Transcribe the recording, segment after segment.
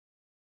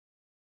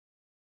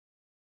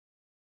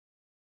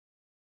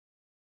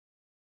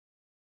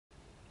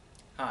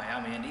Hi,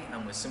 I'm Andy.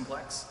 I'm with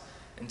Simplex,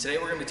 and today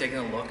we're going to be taking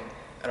a look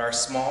at our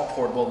small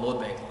portable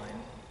load bank line.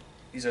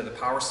 These are the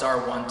Powerstar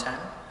 110.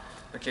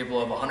 They're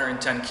capable of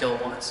 110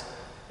 kilowatts,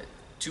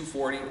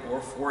 240 or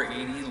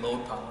 480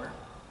 load power.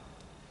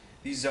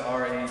 These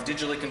are a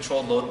digitally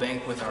controlled load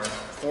bank with our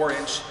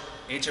 4-inch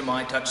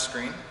HMI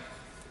touchscreen.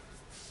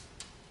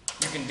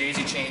 You can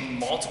daisy chain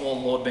multiple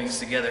load banks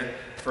together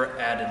for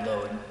added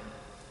load.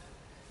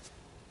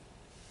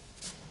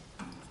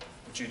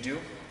 What you do,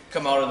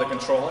 come out of the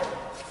controller,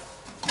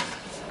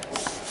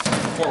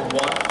 port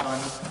 1 on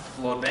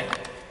the load bank.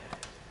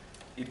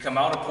 You'd come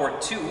out of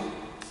port 2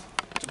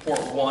 to port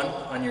 1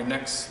 on your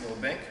next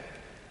load bank,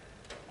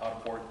 out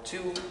of port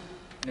 2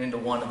 and into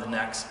 1 of the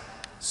next,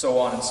 so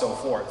on and so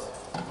forth.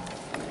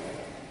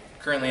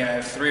 Currently I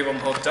have 3 of them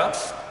hooked up.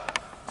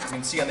 You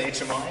can see on the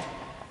HMI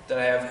that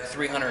I have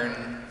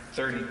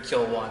 330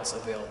 kilowatts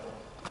available.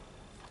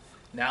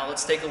 Now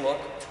let's take a look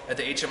at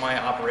the HMI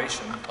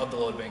operation of the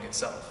load bank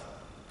itself.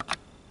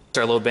 Once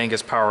our load bank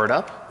is powered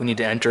up, we need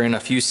to enter in a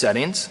few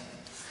settings.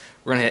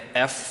 We're going to hit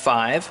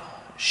F5,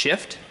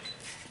 Shift.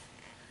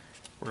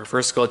 We're going to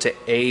first go to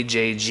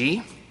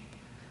AJG,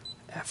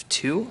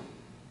 F2.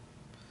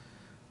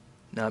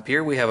 Now up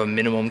here we have a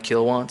minimum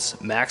kilowatts,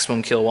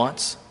 maximum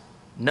kilowatts,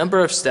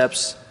 number of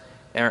steps,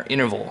 and our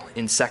interval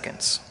in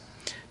seconds.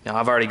 Now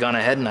I've already gone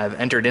ahead and I've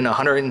entered in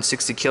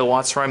 160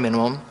 kilowatts for my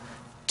minimum,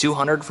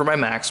 200 for my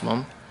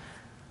maximum,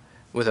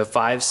 with a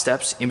 5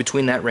 steps in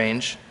between that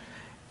range,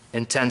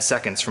 and 10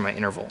 seconds for my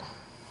interval.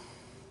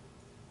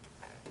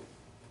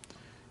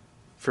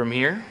 From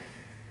here,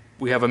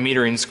 we have a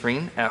metering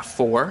screen,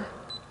 F4.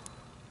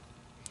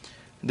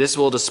 This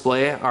will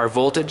display our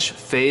voltage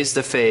phase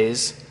to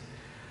phase,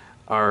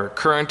 our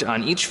current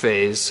on each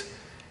phase,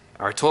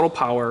 our total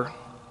power,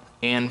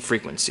 and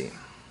frequency.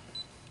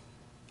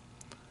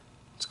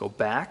 Let's go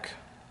back.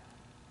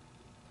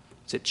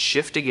 Let's hit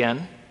Shift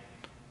again,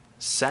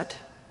 Set.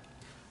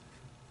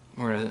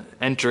 We're going to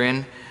enter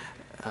in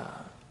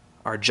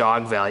our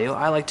jog value.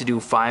 I like to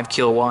do 5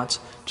 kilowatts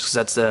just because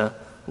that's the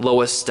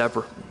lowest step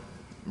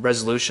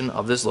resolution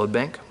of this load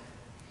bank.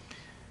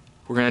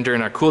 We're going to enter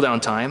in our cooldown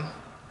time.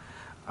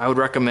 I would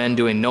recommend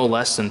doing no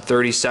less than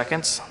 30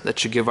 seconds. That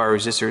should give our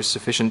resistors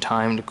sufficient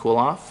time to cool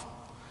off.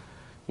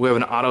 We have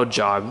an auto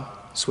jog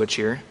switch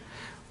here.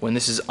 When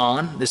this is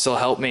on, this will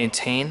help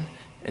maintain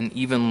an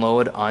even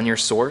load on your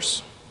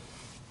source.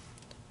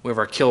 We have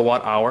our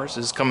kilowatt hours.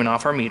 This is coming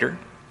off our meter.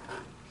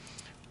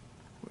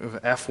 We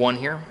have F1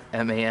 here,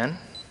 MAN.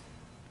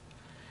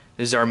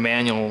 This is our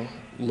manual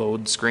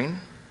load screen.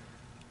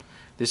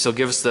 This will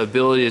give us the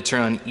ability to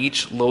turn on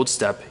each load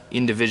step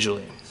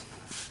individually.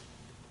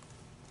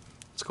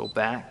 Let's go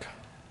back.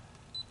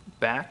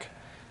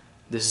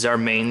 This is our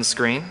main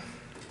screen.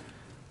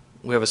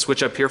 We have a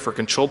switch up here for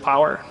control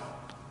power,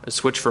 a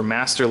switch for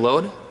master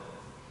load.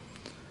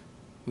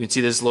 You can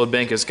see this load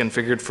bank is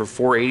configured for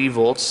 480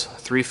 volts,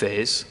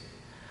 3-phase.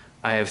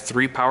 I have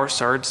 3 power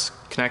starts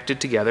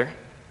connected together,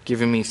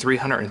 giving me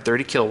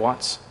 330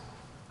 kilowatts.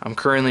 I'm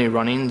currently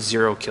running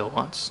 0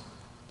 kilowatts.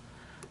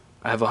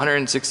 I have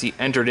 160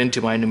 entered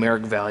into my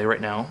numeric value right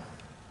now,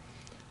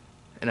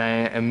 and I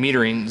am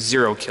metering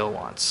 0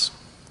 kilowatts.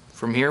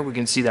 From here we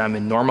can see that I'm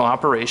in normal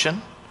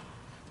operation.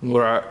 We'll go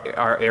to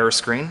our error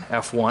screen,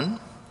 F1.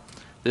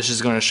 This is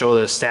going to show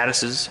the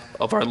statuses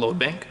of our load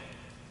bank.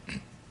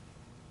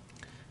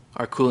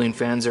 Our cooling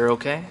fans are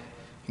okay,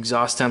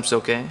 exhaust temp's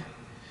okay,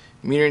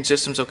 metering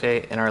system's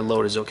okay, and our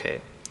load is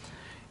okay.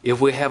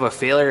 If we have a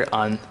failure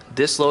on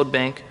this load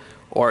bank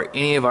or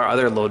any of our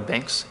other load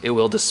banks, it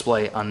will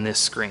display on this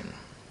screen.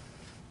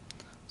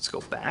 Let's go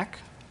back.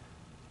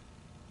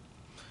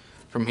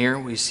 From here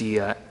we see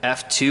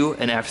F2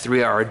 and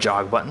F3 are our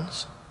jog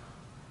buttons.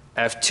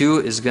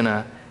 F2 is going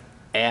to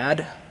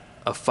add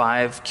a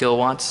 5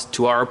 kilowatts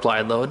to our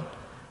applied load.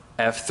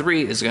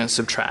 F3 is going to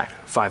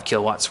subtract 5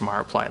 kilowatts from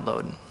our applied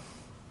load.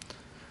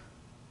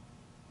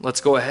 Let's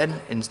go ahead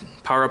and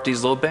power up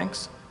these load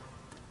banks.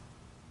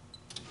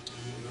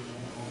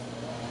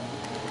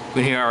 We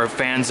can hear our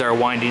fans are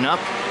winding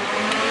up.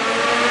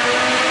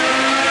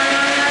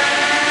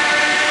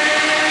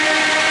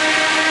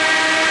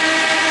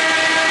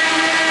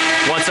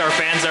 Once our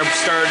fans are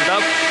started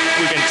up,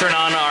 we can turn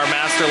on our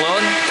master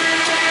load.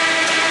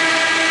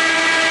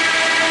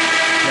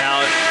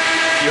 Now,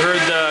 you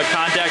heard the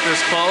contactors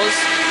close.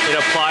 It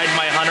applied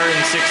my 160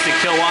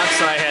 kilowatts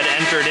that I had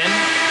entered in.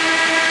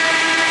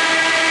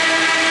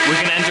 We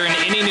can enter in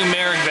any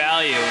numeric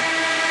value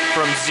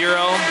from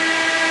 0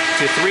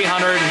 to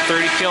 330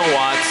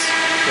 kilowatts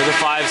with a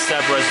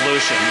 5-step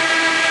resolution.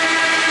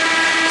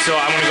 So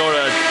I'm going to go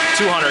to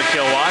 200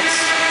 kilowatts.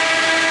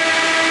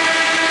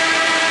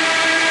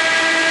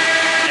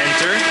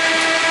 Enter.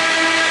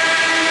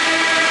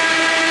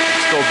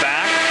 Let's go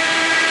back.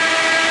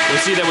 We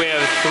see that we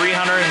have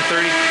 330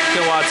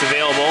 kilowatts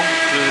available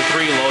through the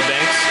 3 load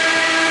banks.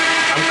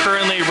 I'm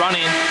currently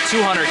running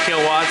 200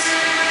 kilowatts,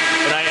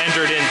 and I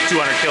entered in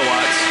 200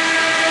 kilowatts.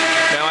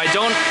 Now I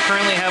don't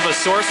currently have a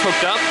source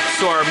hooked up,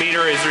 so our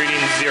meter is reading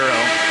 0.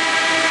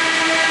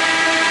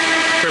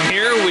 From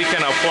here we can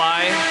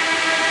apply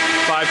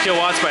 5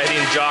 kilowatts by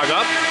hitting jog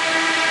up,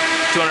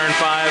 205,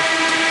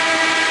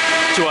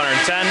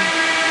 210,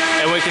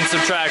 and we can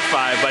subtract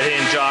 5 by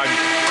hitting jog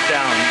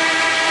down.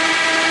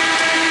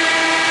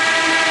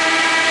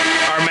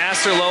 Our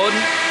master load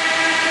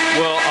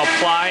will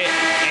apply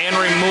and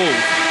remove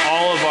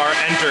all of our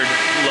entered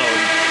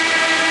load.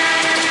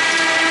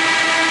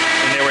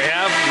 And there we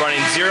have,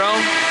 running 0. You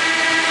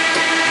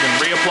can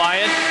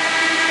reapply it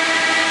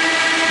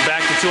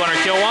back to 200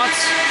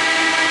 kilowatts.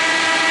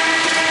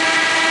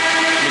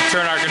 We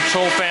turn our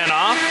control fan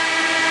off.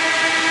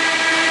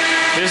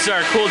 This is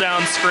our cool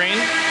down screen.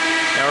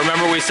 Now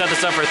remember, we set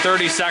this up for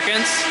 30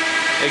 seconds.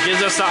 It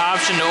gives us the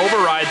option to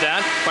override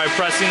that by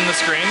pressing the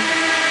screen.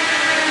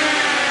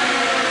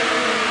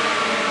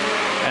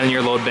 And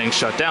your load bank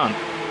shut down.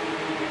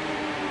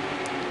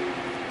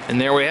 And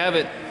there we have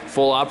it,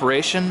 full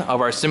operation of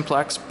our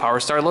Simplex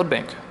Powerstar Load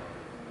Bank.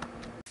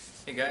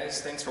 Hey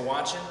guys, thanks for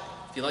watching.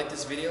 If you like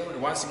this video or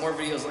want to see more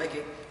videos like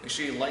it, make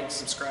sure you like,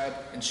 subscribe,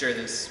 and share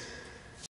this.